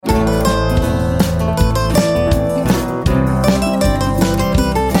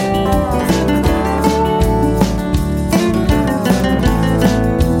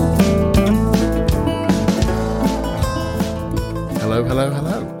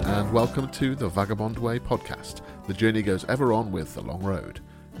and welcome to the Vagabond Way podcast. The journey goes ever on with The Long Road.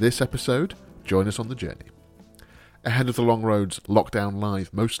 This episode, join us on the journey. Ahead of The Long Road's Lockdown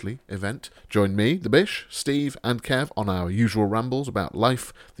Live Mostly event, join me, the Bish, Steve and Kev on our usual rambles about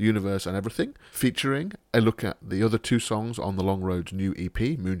life, the universe and everything, featuring a look at the other two songs on The Long Road's new EP,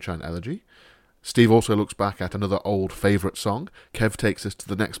 Moonshine Elegy. Steve also looks back at another old favourite song. Kev takes us to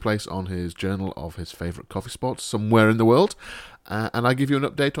the next place on his journal of his favourite coffee spots somewhere in the world. And I give you an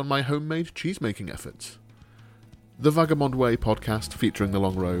update on my homemade cheese-making efforts. The Vagabond Way podcast featuring The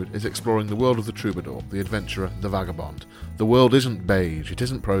Long Road is exploring the world of the troubadour, the adventurer, the vagabond. The world isn't beige, it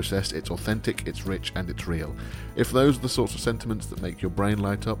isn't processed, it's authentic, it's rich and it's real. If those are the sorts of sentiments that make your brain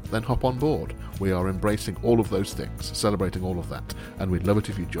light up, then hop on board. We are embracing all of those things, celebrating all of that, and we'd love it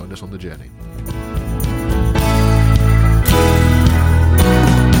if you joined us on the journey.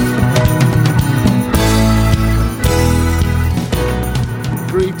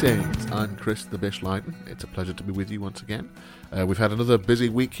 Greetings, I'm Chris the Bish Lydon. It's a pleasure to be with you once again. We've had another busy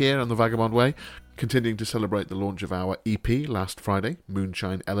week here on the Vagabond Way, continuing to celebrate the launch of our EP last Friday,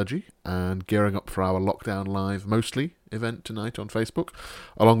 Moonshine Elegy, and gearing up for our Lockdown Live Mostly event tonight on Facebook,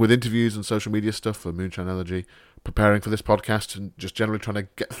 along with interviews and social media stuff for Moonshine Elegy, preparing for this podcast and just generally trying to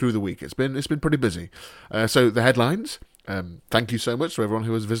get through the week. It's been pretty busy. So the headlines. Thank you so much to everyone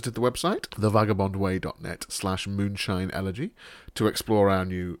who has visited the website, thevagabondway.net/Moonshine Elegy, to explore our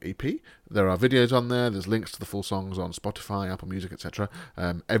new EP. There are videos on there, there's links to the full songs on Spotify, Apple Music, etc.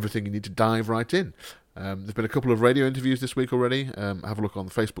 Everything you need to dive right in. There's been a couple of radio interviews this week already. Have a look on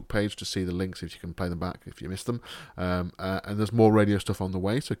the Facebook page to see the links if you can play them back if you missed them. And there's more radio stuff on the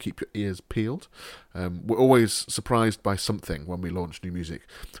way, so keep your ears peeled. We're always surprised by something when we launch new music.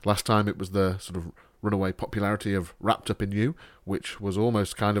 Last time it was the sort of runaway popularity of Wrapped Up in You, which was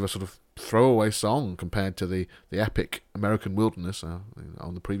almost kind of a sort of throwaway song compared to the epic American Wilderness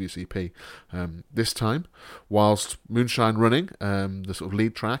on the previous EP. This time, whilst Moonshine Running, the sort of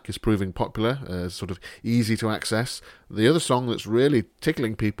lead track, is proving popular, sort of easy to access, the other song that's really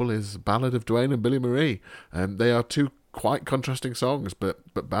tickling people is Ballad of Duane and Billy Marie. They are two quite contrasting songs,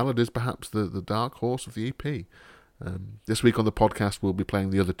 but Ballad is perhaps the dark horse of the EP. This week on the podcast, we'll be playing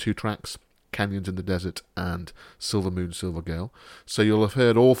the other two tracks, Canyons in the Desert and Silver Moon, Silver Girl. So you'll have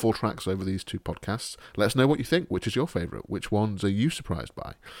heard all four tracks over these two podcasts. Let us know what you think. Which is your favourite? Which ones are you surprised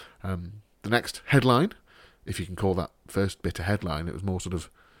by? The next headline, if you can call that first bit a headline, it was more sort of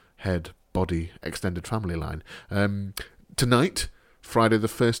head, body, extended family line. Tonight, Friday the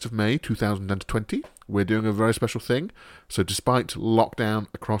 1st of May 2020, we're doing a very special thing. So despite lockdown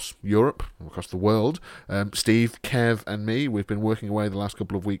across Europe, across the world, Steve, Kev and me, we've been working away the last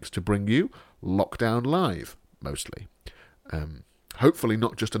couple of weeks to bring you Lockdown Live, mostly. Hopefully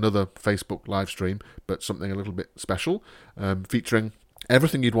not just another Facebook live stream, but something a little bit special, featuring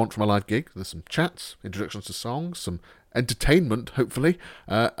everything you'd want from a live gig. There's some chats, introductions to songs, some entertainment, hopefully,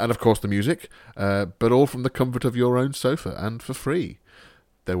 and of course the music, but all from the comfort of your own sofa and for free.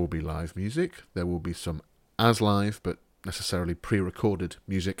 There will be live music, there will be some as live but necessarily pre-recorded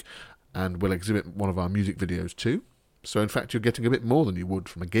music, and we'll exhibit one of our music videos too. So in fact you're getting a bit more than you would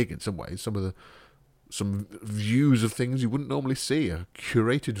from a gig in some ways, some views of things you wouldn't normally see, a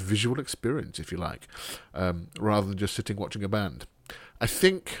curated visual experience if you like, rather than just sitting watching a band. I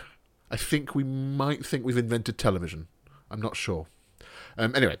think we might think we've invented television. I'm not sure.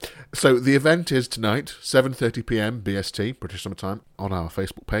 Anyway, so the event is tonight, 7:30pm BST, British Summer Time, on our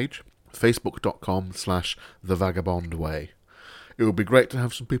Facebook page, facebook.com/thevagabondway. It would be great to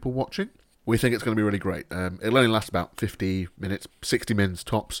have some people watching. We think it's going to be really great. It'll only last about 50 minutes, 60 minutes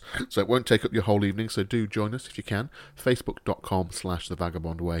tops, so it won't take up your whole evening, so do join us if you can.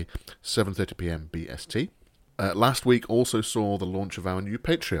 facebook.com/thevagabondway, 7:30pm BST. Last week also saw the launch of our new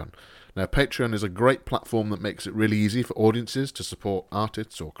Patreon. Now, Patreon is a great platform that makes it really easy for audiences to support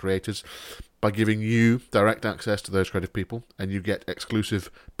artists or creators by giving you direct access to those creative people, and you get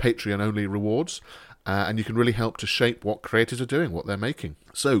exclusive Patreon-only rewards, and you can really help to shape what creators are doing, what they're making.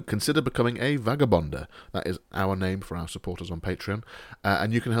 So consider becoming a Vagabonder. That is our name for our supporters on Patreon,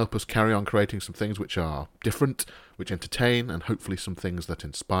 and you can help us carry on creating some things which are different, which entertain, and hopefully some things that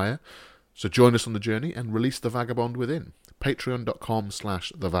inspire. So join us on the journey and release the vagabond within.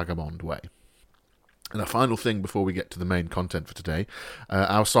 Patreon.com/thevagabondway. And a final thing before we get to the main content for today,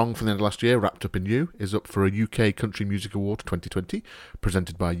 our song from the end of last year, Wrapped Up in You, is up for a UK Country Music Award 2020,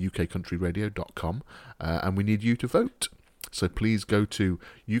 presented by ukcountryradio.com, and we need you to vote. So please go to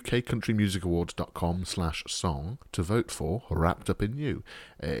ukcountrymusicawards.com/song to vote for Wrapped Up in You.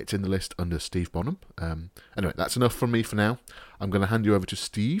 It's in the list under Steve Bonham. Anyway, that's enough from me for now. I'm going to hand you over to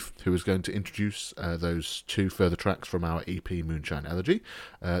Steve, who is going to introduce those 2 further tracks from our EP Moonshine Elegy.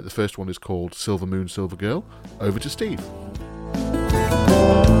 The first one is called Silver Moon, Silver Girl. Over to Steve.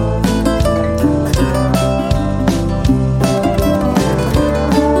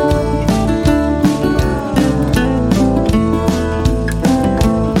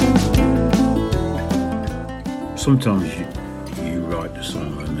 Sometimes you write the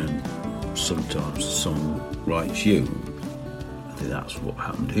song and then sometimes the song writes you. I think that's what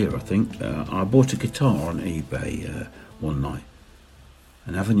happened here, I think. I bought a guitar on eBay one night,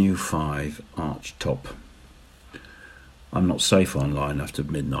 an Avenue 5 arch top. I'm not safe online after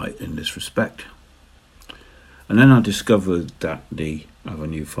midnight in this respect. And then I discovered that the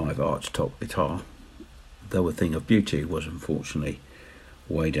Avenue 5 arch top guitar, though a thing of beauty, was unfortunately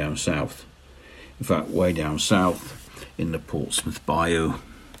way down south. In fact, way down south in the Portsmouth Bayou,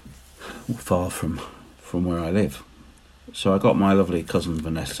 far from where I live. So I got my lovely cousin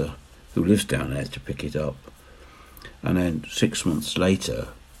Vanessa, who lives down there, to pick it up. And then 6 months later,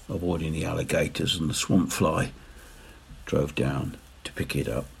 avoiding the alligators and the swamp fly, drove down to pick it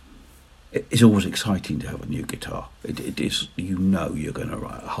up. It's always exciting to have a new guitar. It is, you know you're going to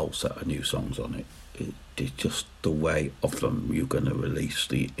write a whole set of new songs on it. It's just the way of them you're going to release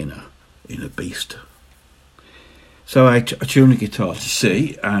the inner beast. So I tuned the guitar to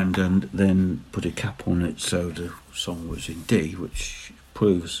C and then put a cap on it so the song was in D, which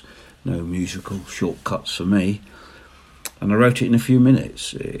proves no musical shortcuts for me. And I wrote it in a few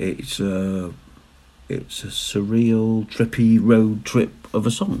minutes. It's a surreal, trippy road trip of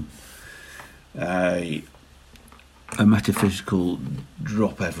a song. A metaphysical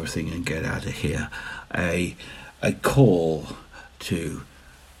drop everything and get out of here. A call to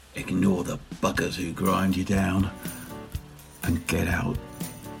ignore the buggers who grind you down and get out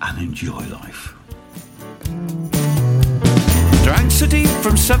and enjoy life. Drank so deep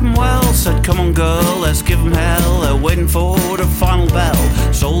from 7 wells, said come on girl, let's give them hell. They're waiting for the final bell,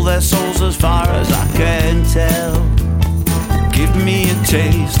 sold their souls as far as I can tell. Give me a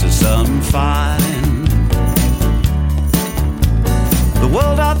taste of something fine. The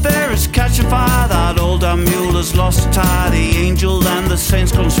world out there is catching fire. That old damn mule has lost a tie. The angel and the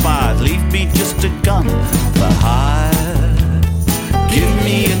saints conspired. Leave me just a gun for hire. Give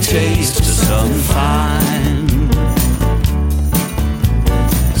me a taste of something fine.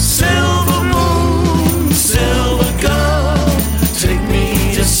 Silver moon, silver girl, take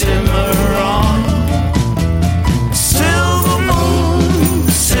me to Cimarron. Silver moon,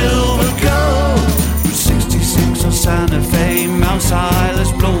 silver girl, Route 66 on Santa Fe, Mount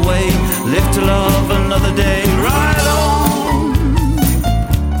Silas, blow away, live to love another day. Ride on,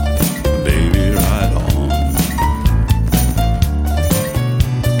 baby, ride on.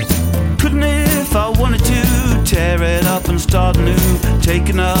 Couldn't if I wanted to tear it up and start anew, take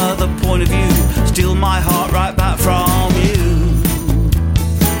another point of view, steal my heart right back from you.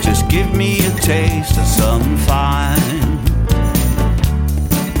 Just give me a taste of something fine.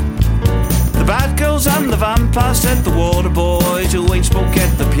 The bad girls and the vampires said the water boys who ain't spoke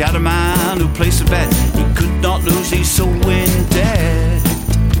yet, the piano man who placed a bet he could not lose, he's so in debt.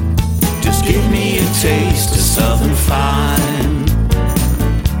 Just give me a taste of something fine.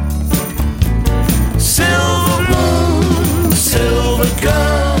 Silver moon, silver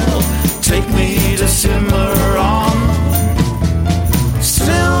girl, take me to Cimarron.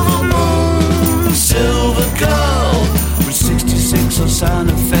 Silver moon, silver girl, Route 66 on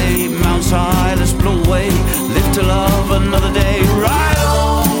Santa Fe, Mount Silas, blow away, live to love another day. Ride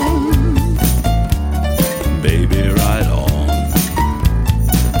on, baby, ride on.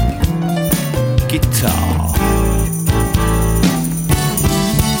 Guitar.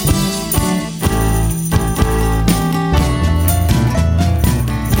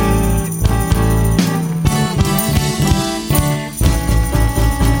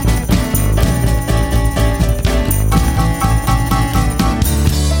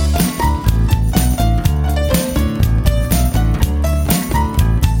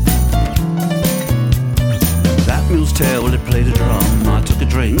 Well, it played a drum. I took a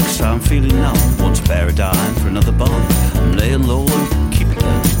drink, so I'm feeling numb. Want to spare a dime for another bum. I'm laying low and keeping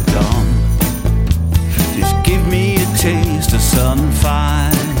it dumb. Just give me a taste of something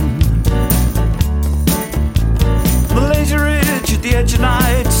fine. The lazy ridge at the edge of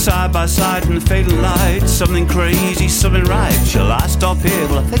night, side by side in the fading light. Something crazy, something right. Shall I stop here?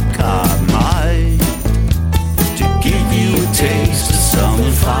 Well, I think I might. To give you a taste of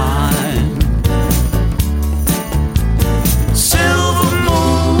something fine. Silver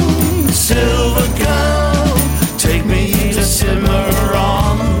moon, silver girl, take me to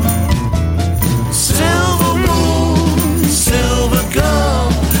Cimarron. Silver moon, silver girl,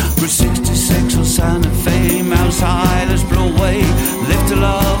 Route 66 or Santa Fe, Mount High, let's blow away, live to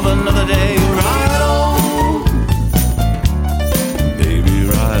love another day. Ride on, baby,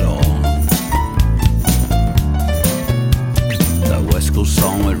 ride on. That West Coast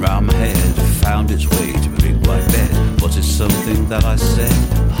song went round my head, found its way to a big white bed. Was it something that I said?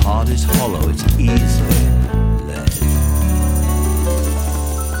 Heart is hollow, it's easily led.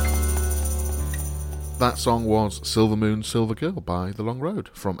 That song was Silver Moon, Silver Girl by The Long Road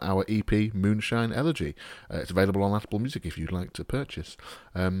from our EP Moonshine Elegy. It's available on Apple Music if you'd like to purchase.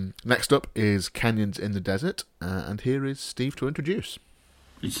 Next up is Canyons in the Desert, and here is Steve to introduce.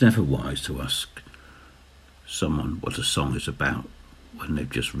 It's never wise to ask someone what a song is about when they've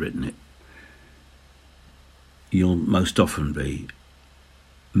just written it. You'll most often be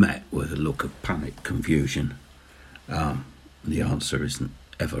met with a look of panic, confusion. The answer isn't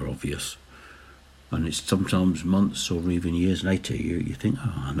ever obvious. And it's sometimes months or even years later you think,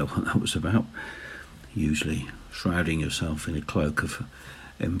 oh, I know what that was about. Usually shrouding yourself in a cloak of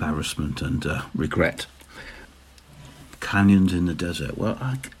embarrassment and regret. Canyons in the Desert. Well,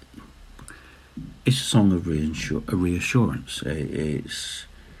 it's a song of reassurance.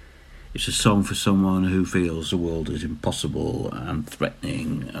 It's a song for someone who feels the world is impossible and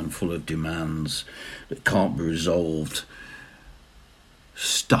threatening and full of demands that can't be resolved.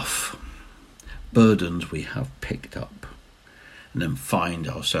 Stuff. Burdens we have picked up and then find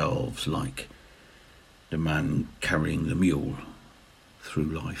ourselves like the man carrying the mule through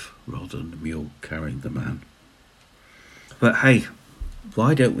life rather than the mule carrying the man. But hey,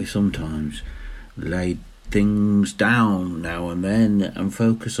 why don't we sometimes lay things down now and then and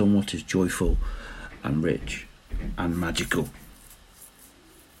focus on what is joyful and rich and magical?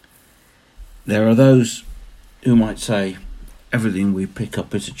 There are those who might say everything we pick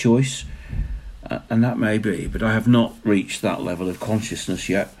up is a choice. And that may be, but I have not reached that level of consciousness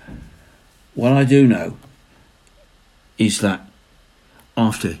yet. What I do know is that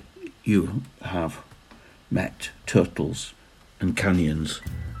after you have met turtles and canyons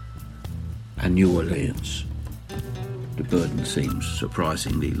and New Orleans, the burden seems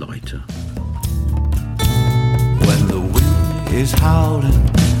surprisingly lighter. When the wind is howling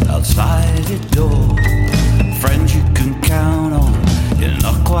outside your door, friends you can count on, you're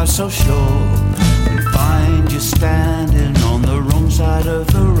not quite so sure. Find you standing on the wrong side of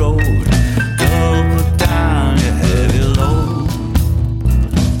the road. Go put down your heavy load.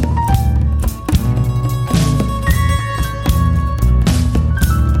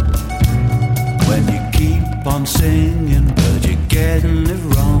 When you keep on singing but you're getting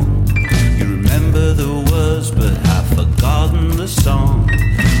it wrong, you remember the words but have forgotten the song.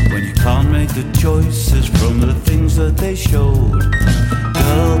 When you can't make the choices from the things that they showed,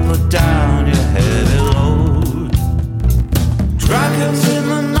 girl, put down your heavy load. Dragons in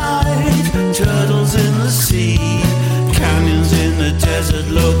the night, turtles in the sea, canyons in the desert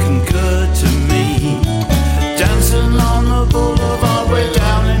looking good to me. Dancing on the boulevard way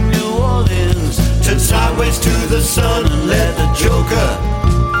down in New Orleans, turn sideways to the sun and let the Joker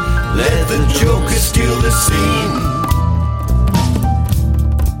steal the scene.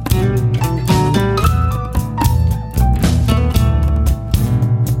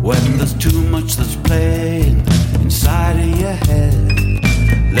 When there's too much that's playing inside of your head,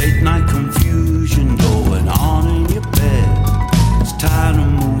 late night confusion going on in your bed. It's time to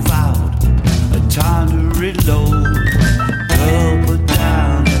move out, a time to reload. Girl, put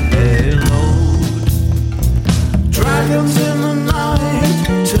down your heavy load. Dragons in the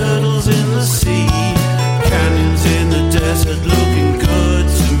night, turtles in the sea, canyons in the desert looking good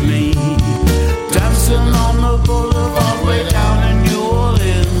to me. Dancing on the boulevard way down in New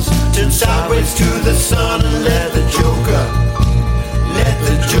Orleans, turn sideways to the sun and let the Joker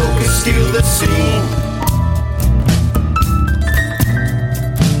steal the scene.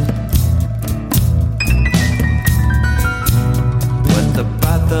 When the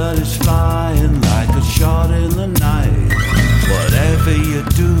battle is flying like a shot in the night, whatever you're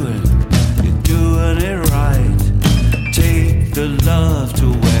doing it right. Take the love to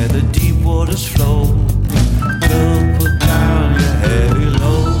where the deep waters flow. Girl, put down your heavy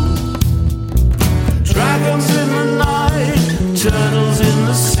load. Dragons in the night, turtles in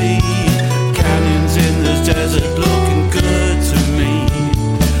the sea, canyons in the desert looking good to me.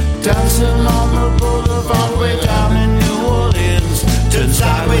 Dancing on the boulevard way down in New Orleans, turn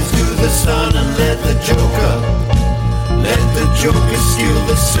sideways to the sun and let the Joker steal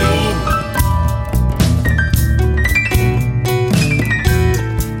the scene.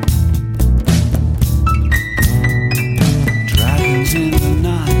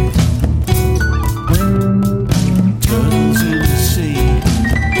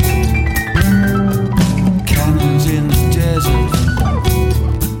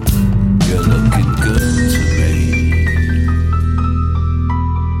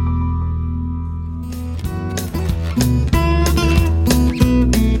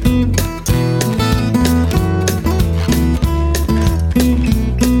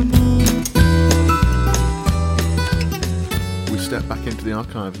 back into the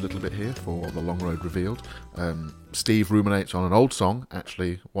archives a little bit here for The Long Road Revealed. Steve ruminates on an old song,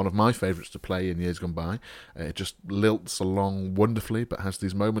 actually one of my favourites to play in years gone by. It just lilts along wonderfully, but has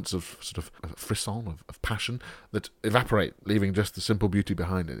these moments of sort of frisson, of passion, that evaporate, leaving just the simple beauty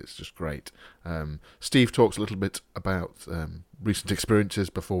behind it. It's just great. Steve talks a little bit about recent experiences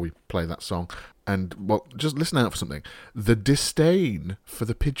before we play that song. And, well, just listen out for something. The disdain for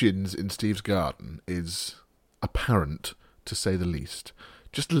the pigeons in Steve's garden is apparent, to say the least.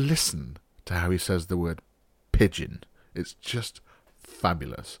 Just listen to how he says the word pigeon. It's just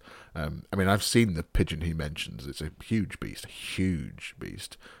fabulous. I mean, I've seen the pigeon he mentions. It's a huge beast.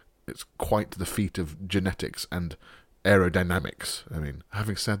 It's quite the feat of genetics and aerodynamics. I mean,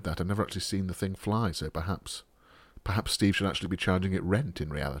 having said that, I've never actually seen the thing fly, so perhaps Steve should actually be charging it rent in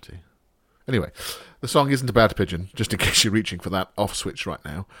reality. Anyway, the song isn't about a pigeon, just in case you're reaching for that off switch right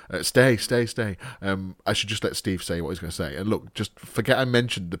now. Stay. I should just let Steve say what he's going to say. And look, just forget I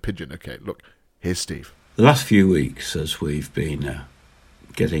mentioned the pigeon, okay? Look, here's Steve. The last few weeks, as we've been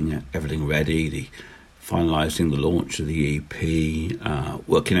getting everything ready, finalising the launch of the EP,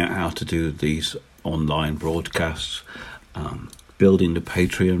 working out how to do these online broadcasts, building the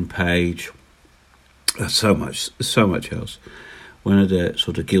Patreon page, so much else. One of the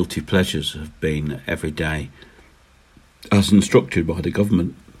sort of guilty pleasures have been every day, as instructed by the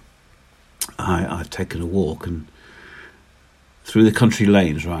government, I've taken a walk and through the country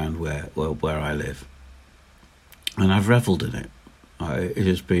lanes around where I live, and I've revelled in it. It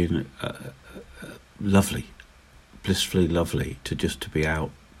has been lovely, blissfully lovely to be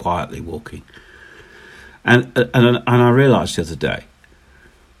out quietly walking, and I realised the other day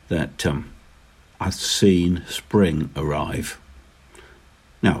that I've seen spring arrive.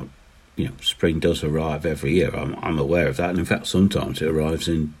 Now, spring does arrive every year. I'm aware of that, and in fact, sometimes it arrives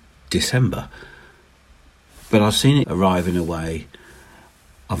in December. But I've seen it arrive in a way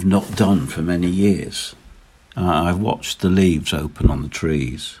I've not done for many years. I've watched the leaves open on the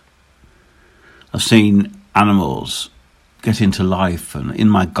trees. I've seen animals get into life, and in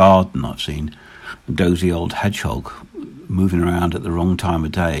my garden I've seen a dozy old hedgehog moving around at the wrong time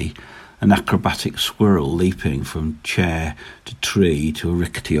of day, an acrobatic squirrel leaping from chair to tree to a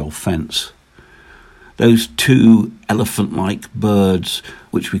rickety old fence. Those two elephant-like birds,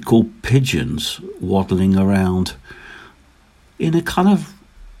 which we call pigeons, waddling around in a kind of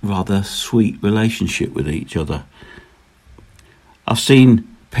rather sweet relationship with each other. I've seen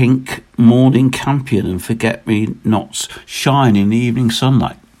pink morning campion and forget-me-nots shine in the evening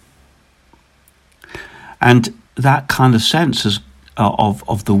sunlight. And that kind of sense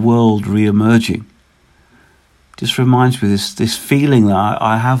of the world re-emerging just reminds me this feeling that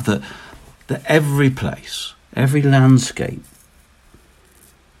I have that every place, every landscape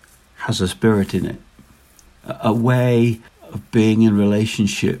has a spirit in it, a way of being in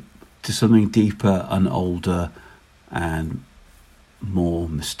relationship to something deeper and older and more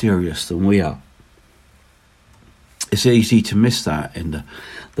mysterious than we are. It's easy to miss that in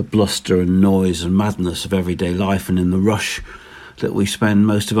the bluster and noise and madness of everyday life, and in the rush that we spend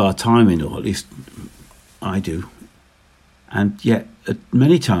most of our time in, or at least I do. And yet,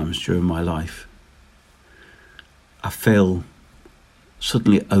 many times during my life, I feel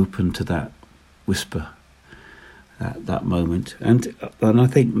suddenly open to that whisper, that moment. And I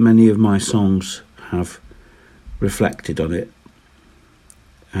think many of my songs have reflected on it.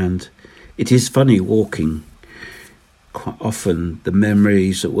 And it is funny walking. Quite often, the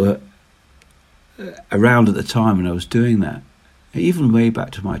memories that were around at the time when I was doing that, even way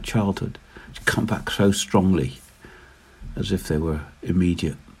back to my childhood, come back so strongly, as if they were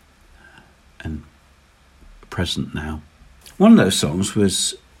immediate and present now. One of those songs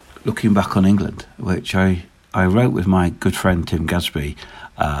was Looking Back on England, which I wrote with my good friend Tim Gadsby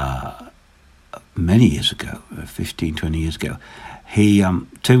many years ago, 15, 20 years ago.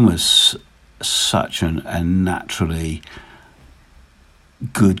 Tim was such a naturally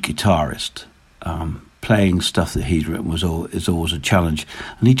good guitarist. Playing stuff that he'd written is always a challenge,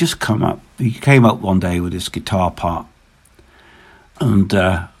 and he came up one day with this guitar part and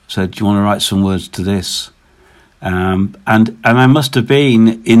said, "Do you want to write some words to this?" And I must have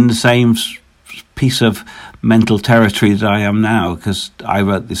been in the same piece of mental territory that I am now, because I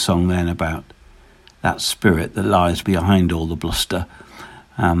wrote this song then about that spirit that lies behind all the bluster.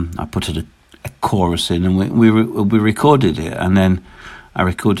 I put a chorus in, and we recorded it, and then I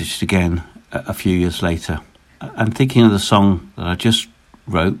recorded it again a few years later. And thinking of the song that I just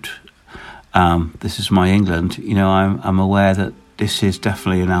wrote, This Is My England, I'm aware that this is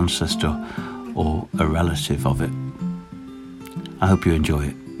definitely an ancestor or a relative of it. I hope you enjoy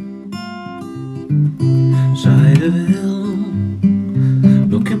it. Side of a hill,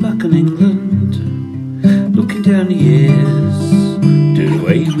 Looking back on England, looking down the years to the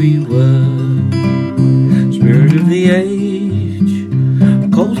way we were. Spirit of the age,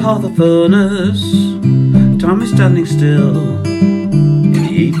 cold hearth of furnace, time is standing still in the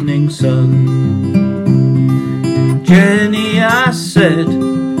evening sun. Jenny, I said,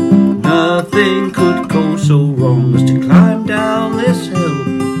 nothing could go so wrong as to climb down this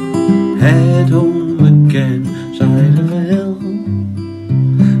hill, head home again, side of a hill.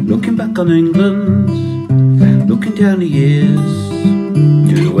 Looking back on England, looking down the years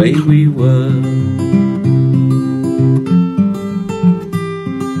to the way we were.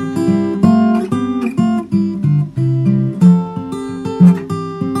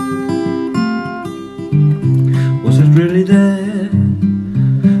 Was it really there?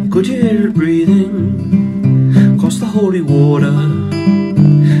 Could you hear it breathing across the holy water?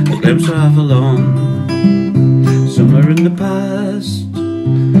 A glimpse of Avalon. Somewhere in the past,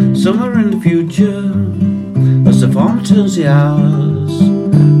 somewhere in the future, as the farmer turns the hours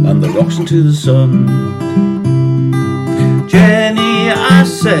and the rocks into the sun. Jenny, I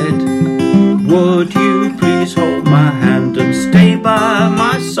said, would you please hold my hand and stay by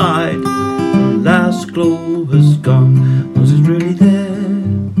my side? The last glow has gone. Was it really there?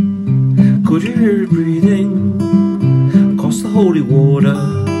 Could you hear it breathing across the holy water?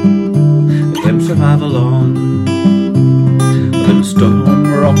 A glimpse of Avalon. I've been storm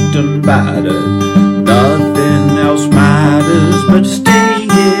rocked and battered, nothing else matters but stay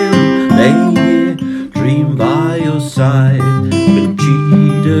here, lay here, dream by your side. Been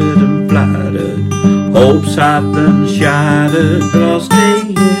cheated and flattered, hopes have been shattered, but I'll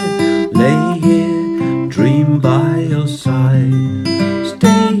stay here, lay here, dream by your side.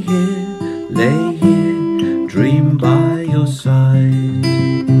 Stay here, lay here, dream by your side.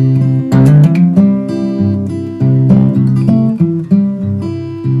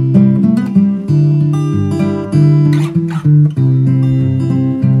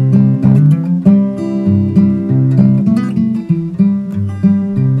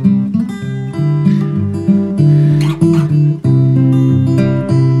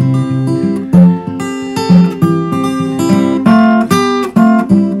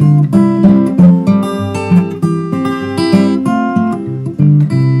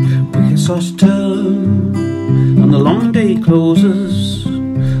 Closes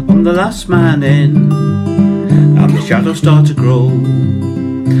on the last man in, and the shadows start to grow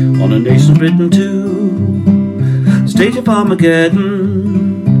on a nation written to state of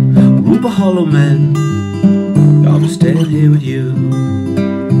Armageddon. Ruba Hollow men, I'll be staying here with you.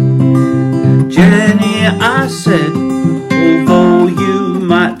 Jenny, I said, although you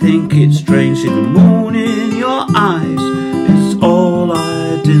might think it's strange, see the moon in your eyes is all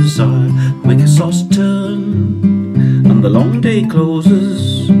I desire. Make a sauce turn, the long day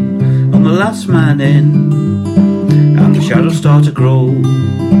closes on the last man in, and the shadows start to grow.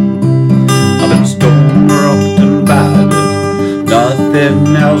 I've been storm rocked and battered,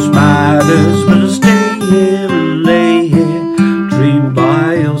 nothing else matters but to stay here and lay here, dream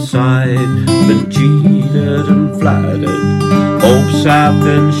by your side. Been cheated and flattered, hopes have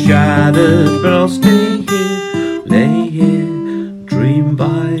been shattered, but I'll stay here, lay here, dream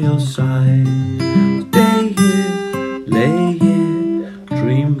by your side. Stay here, lay here,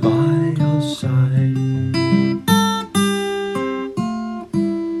 dream by your side.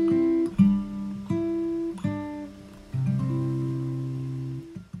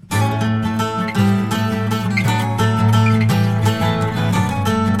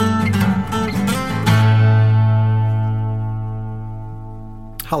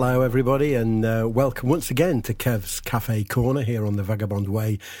 Hello everybody, and welcome once again to Kev's Cafe Corner here on the Vagabond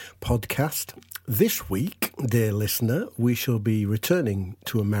Way podcast. This week, dear listener, we shall be returning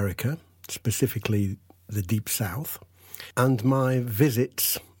to America, specifically the Deep South, and my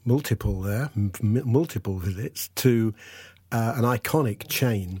visits, multiple visits, to an iconic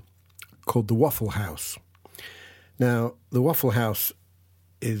chain called the Waffle House. Now, the Waffle House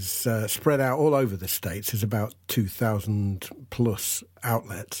is spread out all over the States. There's about 2,000 plus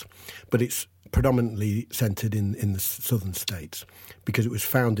outlets, but it's predominantly centred in the southern states because it was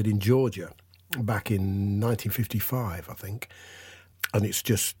founded in Georgia back in 1955, I think, and it's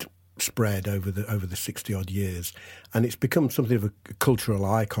just spread over the 60 odd years, and it's become something of a cultural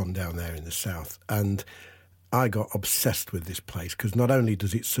icon down there in the South. And I got obsessed with this place because not only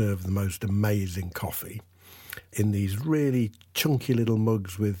does it serve the most amazing coffee in these really chunky little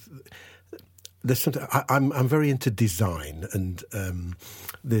mugs with. There's something. I'm very into design, and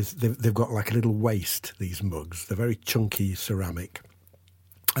they've got like a little waist. These mugs, they're very chunky ceramic,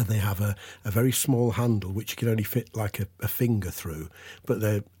 And they have a very small handle which you can only fit like a finger through, but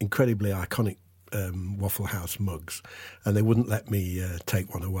they're incredibly iconic Waffle House mugs, and they wouldn't let me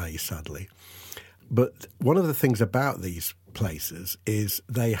take one away, sadly. But one of the things about these places is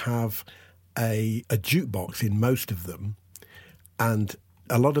they have a jukebox in most of them, and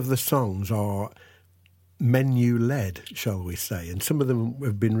a lot of the songs are menu-led, shall we say, and some of them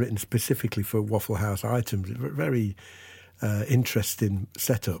have been written specifically for Waffle House items. Very interesting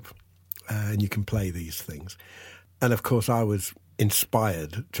setup, and you can play these things. And of course I was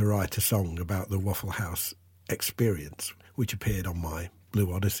inspired to write a song about the Waffle House experience, which appeared on my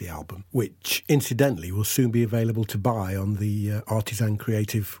Blue Odyssey album, which incidentally will soon be available to buy on the Artisan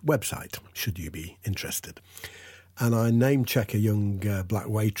Creative website, should you be interested. And I name-check a young black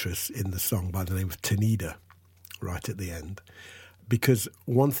waitress in the song by the name of Tanida right at the end, because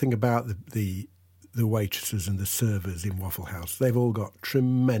one thing about the waitresses and the servers in Waffle House, they've all got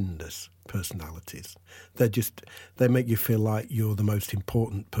tremendous personalities. They make you feel like you're the most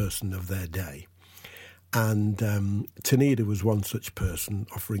important person of their day. And Tanida was one such person,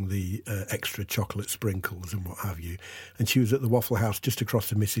 offering the extra chocolate sprinkles and what have you. And she was at the Waffle House just across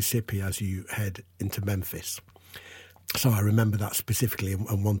the Mississippi as you head into Memphis. So I remember that specifically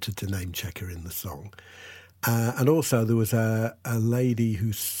and wanted to name check her in the song. And also there was a lady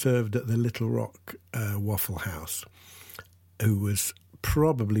who served at the Little Rock Waffle House who was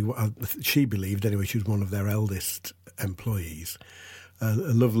probably, she believed anyway, she was one of their eldest employees. A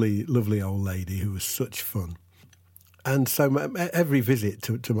lovely, lovely old lady who was such fun. And so every visit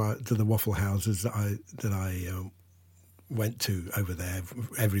to the Waffle Houses that I went to over there,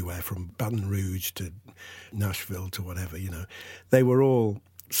 everywhere from Baton Rouge to Nashville to whatever, they were all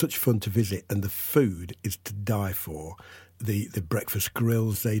such fun to visit, and the food is to die for. The breakfast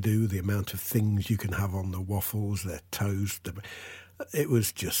grills they do, the amount of things you can have on the waffles, their toast, it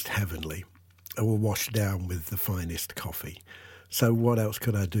was just heavenly. I will wash down with the finest coffee. So what else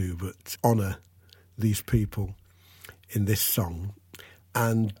could I do but honour these people in this song?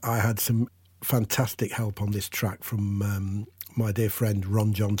 And I had some fantastic help on this track from my dear friend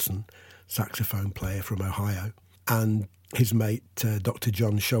Ron Johnson, saxophone player from Ohio, and his mate Dr.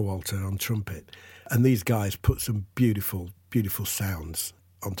 John Showalter on trumpet. And these guys put some beautiful, beautiful sounds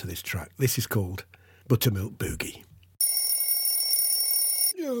onto this track. This is called Buttermilk Boogie.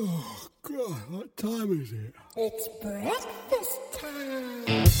 Oh, God, what time is it? It's breakfast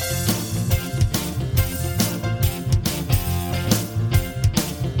time.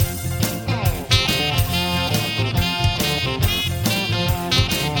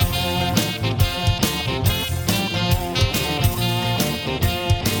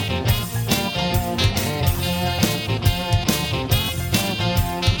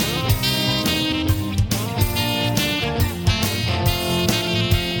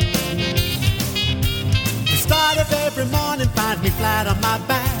 Every morning finds me flat on my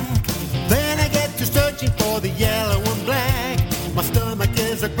back. Then I get to searching for the yellow and black. My stomach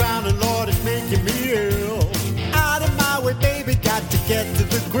is a ground and Lord, it's making me ill. Out of my way, baby, got to get to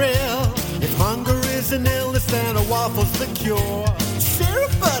the grill. If hunger is an illness, then a waffle's the cure.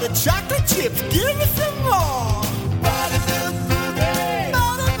 Syrup, butter, chocolate chips, give me some more. Buttermilk boogie,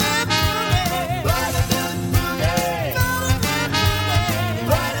 buttermilk boogie, buttermilk boogie,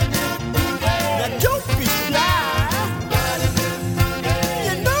 buttermilk boogie. Now don't be shy.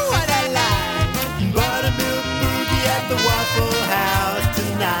 The Waffle House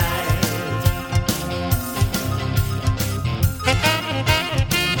tonight.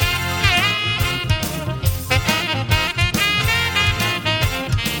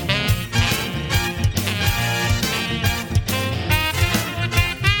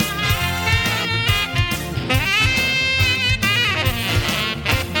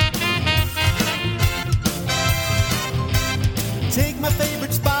 Take my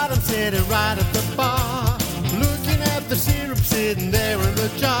favorite spot, I'm sitting right at the bar. The syrup sitting there in the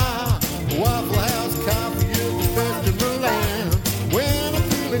jar. Waffle House coffee is the best in the land. When I'm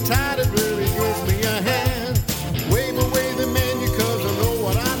feeling tired, it really gives me a hand. Wave away the menu, cause I know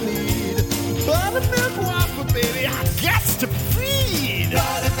what I need. Buttermilk waffle, baby, I got to feed.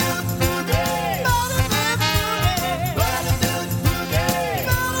 Buttermilk boogie, buttermilk boogie, buttermilk boogie,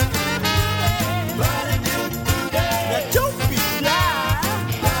 buttermilk boogie. Now don't be shy.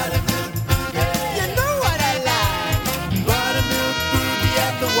 Buttermilk boogie, you know what I like. Buttermilk boogie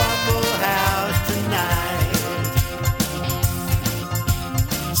at the Waffle House tonight.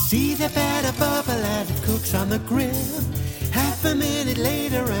 See the batter bubble as it cooks on the grill. Half a minute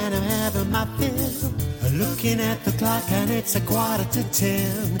later and I'm having my fill. Looking at the clock and it's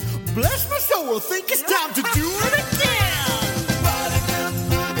 9:45. Bless my soul, think it's time to do it again. Buttermilk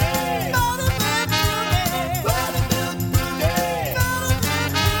boogie.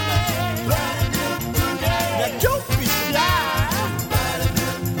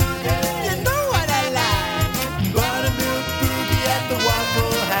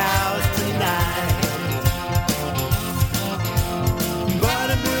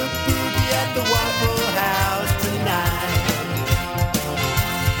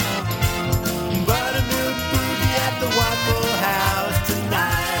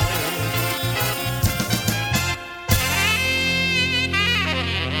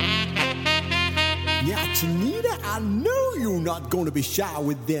 not gonna be shy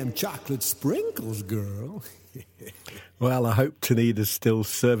with them chocolate sprinkles, girl. Well, I hope Tanita's still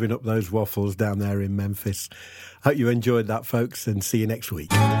serving up those waffles down there in Memphis. Hope you enjoyed that, folks, and see you next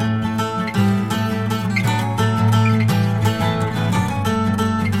week.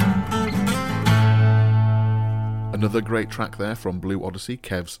 Another great track there from Blue Odyssey,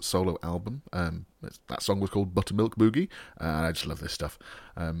 Kev's solo album. That song was called Buttermilk Boogie, and I just love this stuff.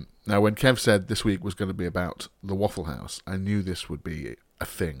 Now, when Kev said this week was going to be about the Waffle House, I knew this would be a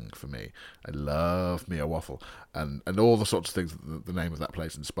thing for me. I love me a waffle, and all the sorts of things that the name of that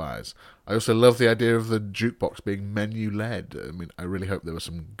place inspires. I also love the idea of the jukebox being menu-led. I mean, I really hope there were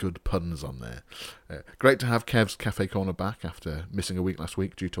some good puns on there. Great to have Kev's Cafe Corner back after missing a week last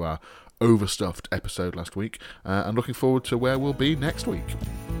week due to our overstuffed episode last week, and looking forward to where we'll be next week.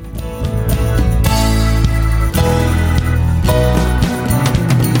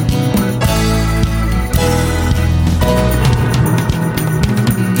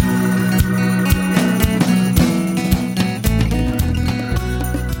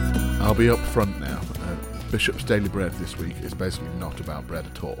 I'll be up front now. Bishop's Daily Bread this week is basically not about bread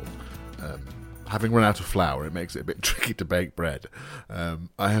at all. Having run out of flour, it makes it a bit tricky to bake bread.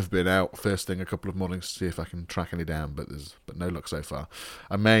 I have been out first thing a couple of mornings to see if I can track any down, but no luck so far.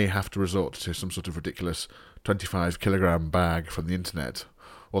 I may have to resort to some sort of ridiculous 25-kilogram bag from the internet,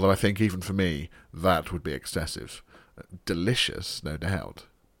 although I think even for me, that would be excessive. Delicious, no doubt,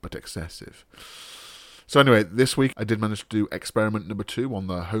 but excessive. So anyway, this week I did manage to do experiment number 2 on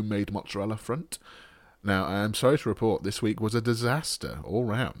the homemade mozzarella front. Now, I am sorry to report this week was a disaster all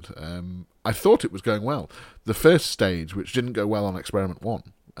round. I thought it was going well. The first stage, which didn't go well on experiment 1,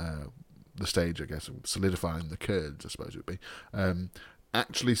 the stage, I guess, solidifying the curds, I suppose it would be,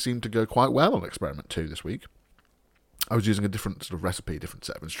 actually seemed to go quite well on experiment 2 this week. I was using a different sort of recipe, different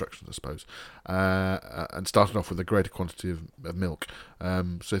set of instructions, I suppose, and started off with a greater quantity of milk.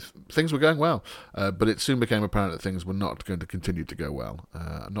 So things were going well, but it soon became apparent that things were not going to continue to go well.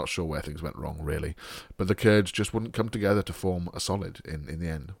 I'm not sure where things went wrong, really, but the curds just wouldn't come together to form a solid in the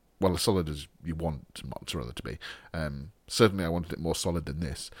end. Well, as solid as you want mozzarella to be. Certainly I wanted it more solid than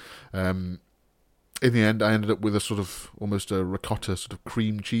this. In the end, I ended up with a sort of almost a ricotta sort of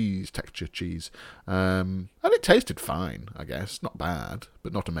cream cheese texture cheese. And it tasted fine, I guess. Not bad,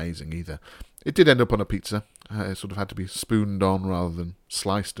 but not amazing either. It did end up on a pizza. It sort of had to be spooned on rather than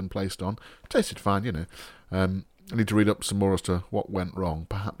sliced and placed on. It tasted fine, you know. I need to read up some more as to what went wrong.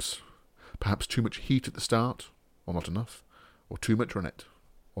 Perhaps too much heat at the start, or not enough. Or too much rennet,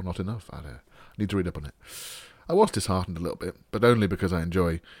 or not enough. I need to read up on it. I was disheartened a little bit, but only because I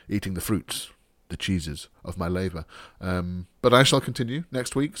enjoy eating the fruits, the cheeses of my labour. But I shall continue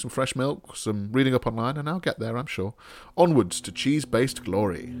next week. Some fresh milk, some reading up online, and I'll get there, I'm sure. Onwards to cheese-based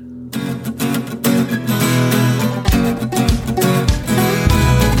glory.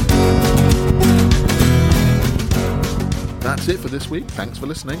 That's it for this week. Thanks for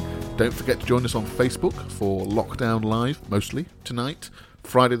listening. Don't forget to join us on Facebook for Lockdown Live, mostly, tonight,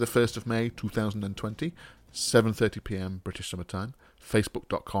 Friday the 1st of May 2020, 7:30pm British Summer Time.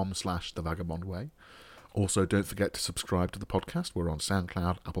 Facebook.com/TheVagabondWay. Also, don't forget to subscribe to the podcast. We're on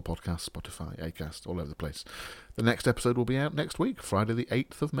SoundCloud, Apple Podcasts, Spotify, Acast, all over the place. The next episode will be out next week, Friday the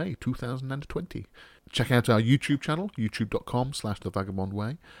 8th of May, 2020. Check out our YouTube channel,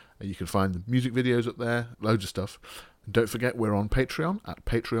 youtube.com/TheVagabondWay. You can find the music videos up there, loads of stuff. And don't forget, we're on Patreon at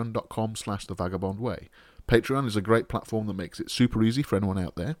patreon.com/TheVagabondWay. Patreon is a great platform that makes it super easy for anyone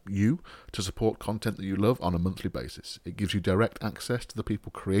out there, you, to support content that you love on a monthly basis. It gives you direct access to the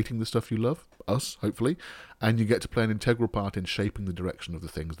people creating the stuff you love, us, hopefully, and you get to play an integral part in shaping the direction of the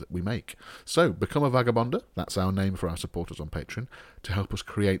things that we make. So, become a Vagabonder, that's our name for our supporters on Patreon, to help us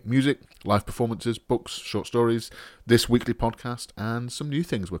create music, live performances, books, short stories, this weekly podcast, and some new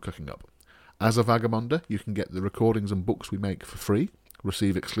things we're cooking up. As a Vagabonder, you can get the recordings and books we make for free,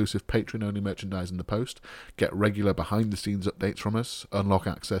 receive exclusive Patreon-only merchandise in the post, get regular behind-the-scenes updates from us, unlock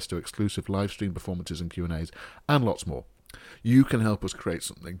access to exclusive live-stream performances and Q&As, and lots more. You can help us create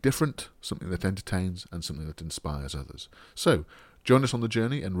something different, something that entertains, and something that inspires others. So, join us on the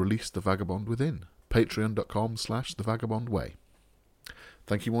journey and release the vagabond within. Patreon.com/TheVagabondWay.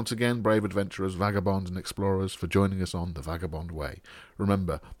 Thank you once again, brave adventurers, vagabonds and explorers, for joining us on The Vagabond Way.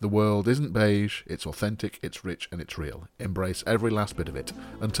 Remember, the world isn't beige, it's authentic, it's rich, and it's real. Embrace every last bit of it.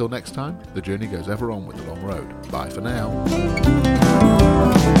 Until next time, the journey goes ever on with the long road. Bye for now.